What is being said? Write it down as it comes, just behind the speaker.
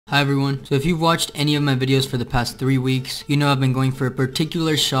Hi everyone, so if you've watched any of my videos for the past 3 weeks, you know I've been going for a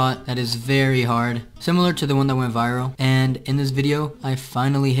particular shot that is very hard, similar to the one that went viral, and in this video, I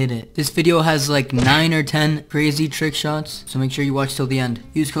finally hit it. This video has like 9 or 10 crazy trick shots, so make sure you watch till the end.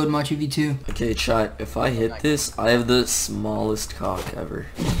 Use code MACHI-V2. Okay, chat, if I hit this, I have the smallest cock ever.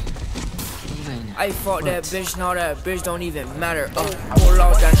 I fought that bitch, now that bitch don't even matter. Pull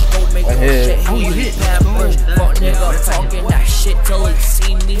out that scope, make shit. Oh, you hit. Fuck nigga talking that shit till he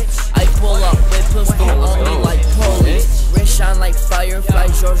see me. I pull up with pistol on me like police. Wrist shine like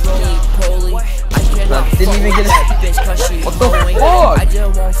fireflies, yours roly-poly. I cannot fuck with that bitch cause she going. I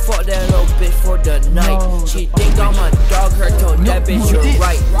just won't fuck that little bitch for the night. She think I'm a dog, her told that bitch you're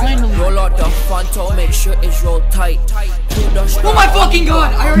right. Roll out the frontal, make sure it's roll tight. Oh my fucking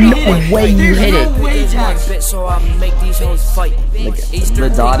god, I already hit it. Way you hit it. No way, Jack. So I make these hoes fight.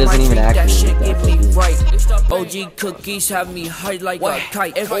 The dot isn't even that accurate. shit get me right. OG cookies have me high like a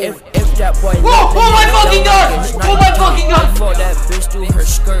kite. If that boy Whoa, oh my fucking god! Oh my fucking god! For that bitch through her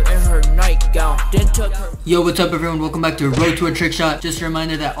skirt and her nightgown. Then took her. Yo, what's up everyone? Welcome back to Road to a Trick Shot. Just a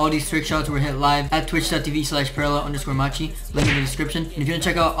reminder that all these trick shots were hit live at twitch.tv/parallel_machi. Link in the description. And if you want to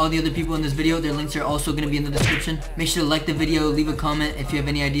check out all the other people in this video, their links are also going to be in the description. Make sure to like the video, leave a comment if you have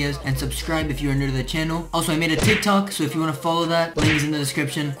any ideas, and subscribe if you are new to the channel. Also, I made a TikTok, so if you want to follow that, link is in the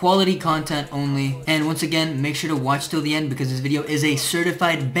description. Quality content only. And once again, make sure to watch till the end because this video is a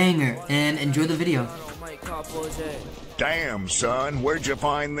certified banger. And enjoy the video. Damn, son, where'd you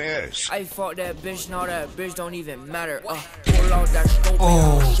find this? I fought that bitch, now that bitch don't even matter. Pull out that scope.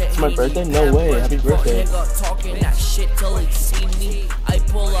 Oh, it's my birthday? No way. Happy birthday. Nigga talking that shit till he see me. I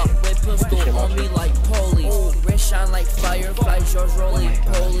pull up with pistol on me like police. Wrist shine like fireflies, yours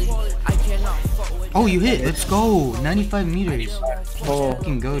roly-poly. I cannot fuck with. Oh, you hit. Let's go. 95 meters. Oh,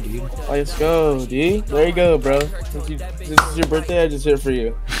 Fucking go, dude. let's go, dude. There you go, bro. Since this is your birthday, I just hit it for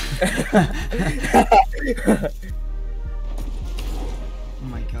you. Oh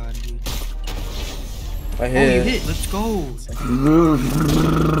my god, dude. I Oh, you hit. hit. Let's go.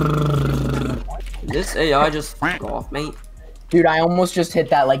 This AI just fuck off, mate. Dude, I almost just hit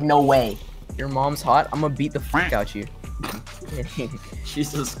that, like, no way. Your mom's hot? I'm gonna beat the fuck out you.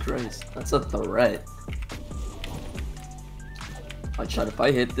 Jesus Christ, that's a threat. I chat, if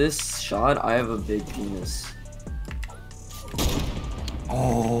I hit this shot, I have a big penis.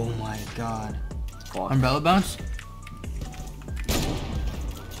 Oh my god. Fuck. Umbrella bounce?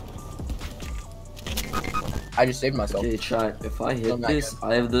 I just saved myself. Okay, chat, if I hit this,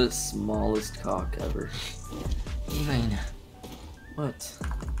 I have the smallest cock ever. Even. What?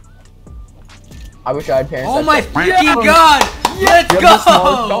 I wish I had parents. Oh that my said, freaking god! Let's "You have the smallest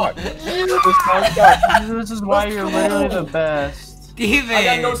go! cock." You have the smallest cock. This is why you're literally the best. Steven! I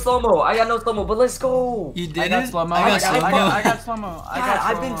got no slow-mo, but let's go! You did I got it? slow-mo. I got slow-mo. I got slow-mo.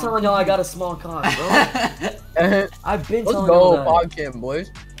 I've been telling y'all I got a small cock, bro. I've been Let's telling go, y'all that. Pog Cam, boys.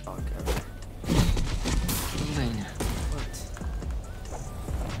 Steven.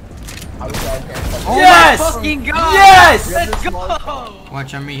 I wish I had parents that said, Oh Yes! my fucking god! Yes! Let's go!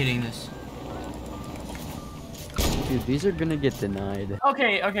 Watch, I'm re-hitting this. Dude, these are gonna get denied.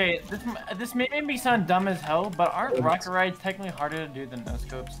 Okay, this may make me sound dumb as hell, but aren't rocket rides technically harder to do than no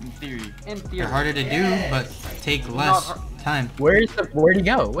scopes in theory? They're harder to do, but take less time. where'd he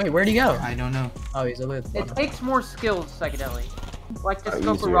go? Wait, where'd he go? I don't know. Oh, he's over there. It takes more skills, psychedelic. Like to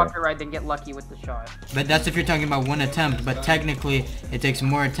scope a rocket ride than get lucky with the shot. But that's if you're talking about one attempt, but technically it takes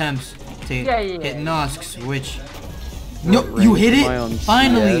more attempts to hit Nosks, which... No, you hit it?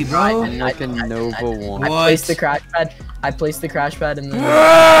 Finally, bro! And like a Nova 1. I placed the crash pad. I placed the crash pad in the.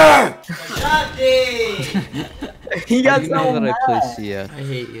 He got You so know that mad. I placed CS. I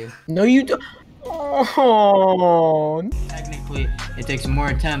hate you. No, you don't. Oh. Technically, it takes more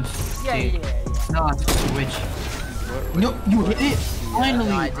attempts Yeah, to yeah. Nosks, which... No, you hit it! Finally,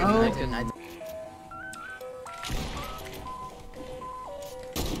 No, I didn't, bro! I didn't.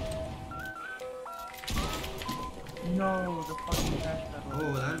 No, the fucking crash pad. Oh, that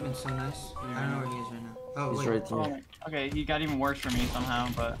would have been so nice. I don't know where he is right now. Oh, He's wait. right there. Okay, he got even worse for me somehow,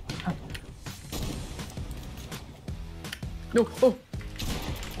 but. No. Oh.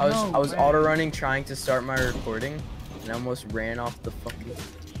 I was way. auto running trying to start my recording, and I almost ran off the fucking.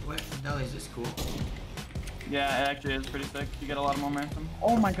 What? No, is this cool? Yeah, it actually is pretty sick. You get a lot of momentum.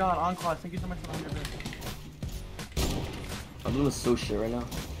 Oh my god, Enclaw, thank you so much for the 100 bits. I'm doing so shit right now.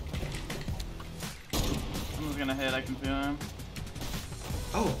 Someone's gonna hit, I can feel him.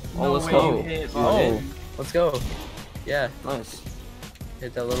 Oh, Oh, let's way go. you hit, You bro. hit. Let's go. Yeah, Nice.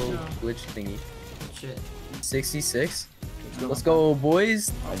 hit that little glitch thingy. shit. 66. Let's go,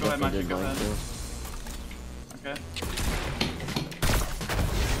 boys. Go ahead, Machi, did go mine ahead. too. Okay.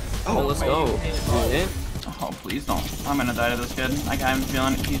 Oh, let's go. Yeah. Oh, please don't. I'm gonna die to this kid. I got him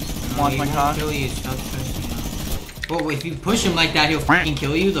feeling it. He's wants my cock. Kill you. Stop stressing out. Well, if you push him like that, he'll fucking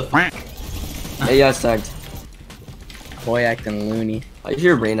kill you. The fuck? Hey, yeah, tagged. Boy acting loony. I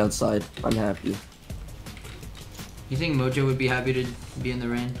hear rain outside. I'm happy. You think Mojo would be happy to be in the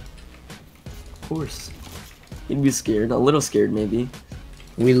rain? Of course. He'd be scared. A little scared, maybe.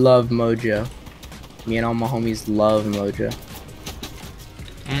 We love Mojo. Me and all my homies love Mojo.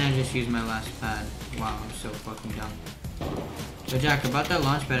 And I just used my last pad. Wow, I'm so fucking dumb. So Jack, about that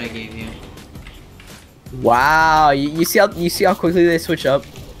launch pad I gave you. Wow, you see how quickly they switch up?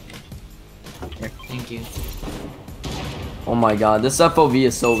 Here. Thank you. Oh my god, this FOV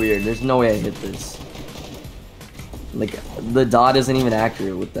is so weird. There's no way I hit this. Like, the dot isn't even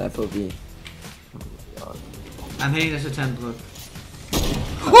accurate with the FOV. Oh my god. I'm hitting this attempt, look.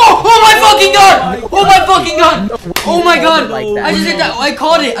 Oh my fucking god! Oh my fucking god! Oh my god! I just hit that. I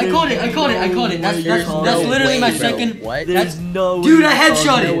caught it. I caught it. That's literally my second. What? There's no way. Dude, I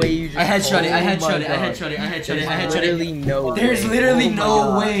headshot No way it. you just I headshot it. I called headshot it. I headshot it. Literally no. There's literally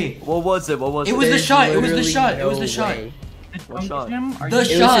no way. What was it? What was it? It was the shot. It was the Literally shot. It no was the shot. way. What shot? The It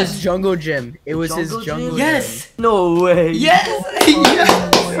was shot. his jungle gym. It was his Jungle jungle gym? gym. Yes. No way. Yes.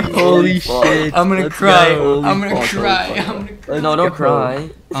 Yes. Holy shit. I'm gonna Let's cry. go. I'm gonna Holy cry. fuck. I'm gonna cry. No, don't cry.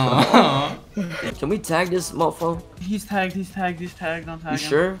 Aww. Can we tag this motherfucker? He's tagged. Don't tag You him.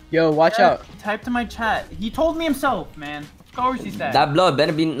 sure? Yo, watch out. Type to my chat. He told me himself, man. Of course he said. That blood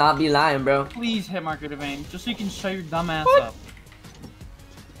better not be lying, bro. Please hit Marco Devane, just so you can shut your dumb ass up.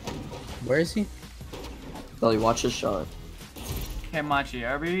 Where is he? Billy, watch this shot. Okay, Machi,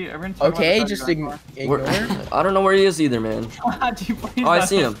 are we gonna talk Okay, about the just shot you're ignore. I don't know where he is either, man. going for? Machi, please Oh, I don't.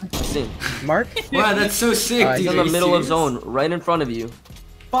 see him. I see him. Mark? Wow, that's so sick, Alright, dude. He's in Are the you middle of serious? zone, right in front of you.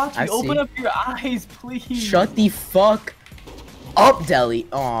 Machi, I open see. up your eyes, please. Shut the fuck up, Deli.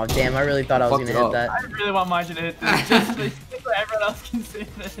 Oh, damn, I really thought I was Fucked gonna it hit up. that. I really want Machi to hit this, just so everyone else can see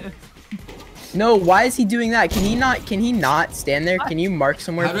this. No, why is he doing that? Can he not stand there? Can you mark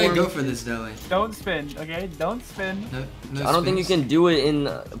somewhere How do for I him? go for this, Deli? Don't spin, okay? Don't spin. No I don't think you spins? can do it in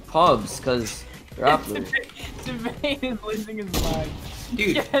pubs, because you're out there. Devane is losing his mind.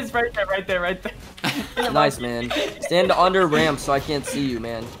 Dude. Yes, right there. Nice, man. Stand under ramp so I can't see you,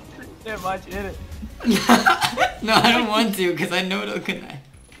 man. Yeah, Machi, hit it. No, I don't want to, because I know it'll connect.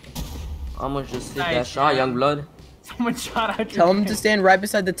 I'm gonna just hit Nice, that shot, man. young blood. Someone shot out your Tell him hand. to stand right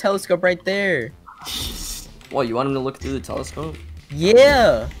beside the telescope right there. What, you want him to look through the telescope?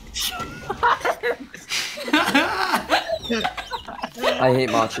 Yeah. I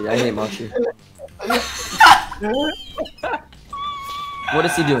hate Machi. I hate Machi. What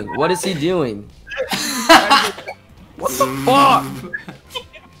is he doing? What is he doing? What the fuck?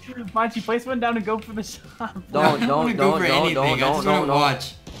 Machi, place one down and go for the shot. Don't Don't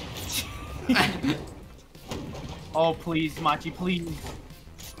watch. Oh, please, Machi, please.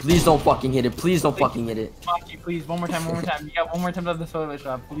 Please don't fucking hit it. Please don't fucking hit it. Machi, please, one more time. You got one more time to have the toilet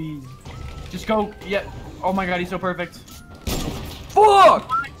shot, please. Just go. Yeah. Oh my god, he's so perfect. Fuck!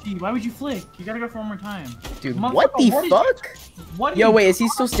 Machi, why would you flick? You gotta go for one more time. Dude, Motherfucker, what the fuck? What? Yo, wait, is he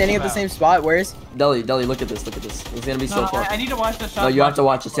still standing at the same spot? Where is? Deli, look at this. Look at this. It's gonna be so No, far. I need to watch the shot. No, you have to Machi.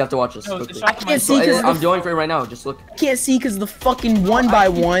 watch this. You have to watch this. No, the Quickly. shot to can't see Machi. 'cause I'm doing for you right now. Just look. Can't see because the fucking one by I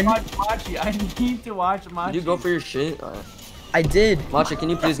need to one. watch Machi. I need to watch Machi. Did you go for your shit? Alright. I did. Machi, can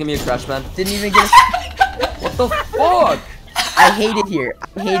you please give me a crash pad? Didn't even get. A... What the fuck? I hate it here.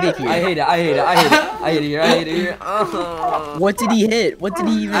 I hate it here. I hate it. I hate it. I hate it. I hate it here. I hate it here. What did he hit? What did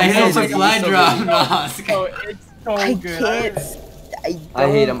he even I hit? hate the fly drop. Oh, it's so I good. can't. I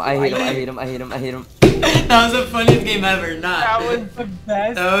hate him. I hate him. I hate him. I hate him. I hate him. That was the funniest game ever. That Not. was the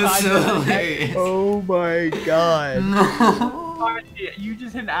best. That was so time hilarious. Oh my god. No. Machi, you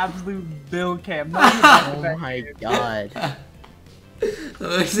just hit an absolute bill cam. Oh my god.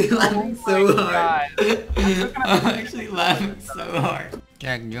 I'm actually laughing so hard. God. I'm actually laughing so hard.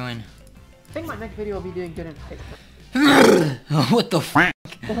 Jack, join. I think my next video will be doing good in height. What the fuck?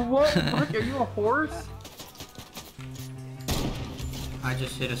 What? Are you a horse? I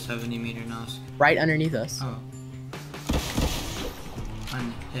just hit a 70-meter nose. Right underneath us. Oh.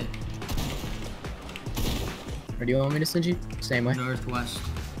 I'm hit. Where do you want me to send you? Same way. Northwest.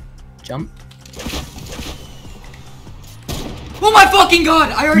 Jump. Oh my fucking god!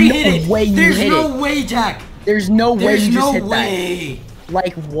 I already No hit it! way you There's hit no it. way, Jack! There's no way There's you just no hit way! that.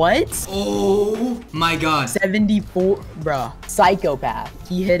 Like what? Oh my god. 74, bruh. Psychopath.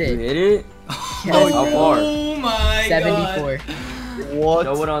 He hit You it. hit it? Yes. How far? Oh my 74. god. What?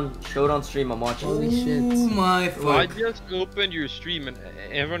 Show it on stream. I'm watching. Holy shit. Oh my Well, I fuck. just opened your stream and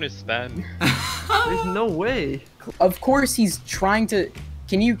everyone is spamming. There's no way. Of course he's trying to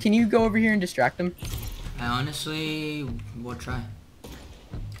Can you go over here and distract them? Honestly, we'll try.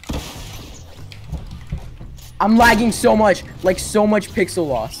 I'm lagging so much, like so much pixel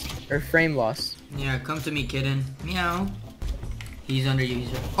loss or frame loss. Yeah, come to me, kitten. Meow. He's under you.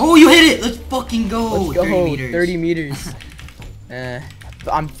 Oh, you hit it! Let's fucking go! Let's go. 30 meters. 30 meters.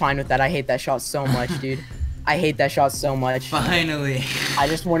 I'm fine with that. I hate that shot so much, dude. I hate that shot so much. Finally. I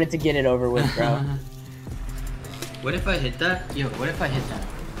just wanted to get it over with, bro. What if I hit that? Yo, what if I hit that?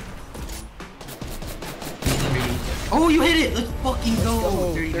 He's under you. Oh, you hit it! Let's fucking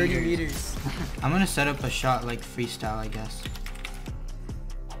go! 30 meters. I'm gonna set up a shot like freestyle, I guess.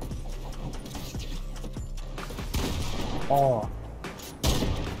 Oh.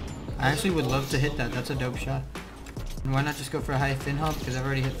 I actually would love to hit that. That's a dope shot. And why not just go for a high fin hop? Because I've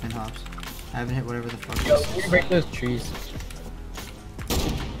already hit fin hops. I haven't hit whatever the fuck Yo, this is. break those trees.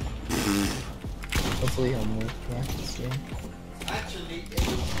 Hopefully he'll move. Yeah, see.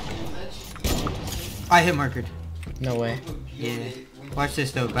 I hit markered. No way. Yeah. Watch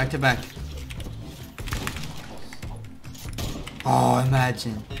this though. Back to back. Oh,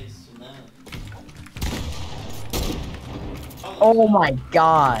 imagine. Oh my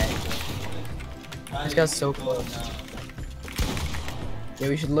god. This guy's so close. Yeah,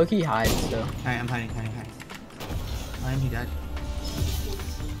 we should low-key hide still. Alright, I'm hiding. Mine, he died.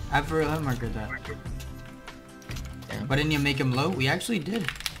 I have a marker that. Damn. But didn't you make him low? We actually did.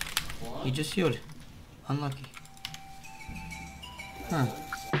 He just healed. Unlucky. Huh.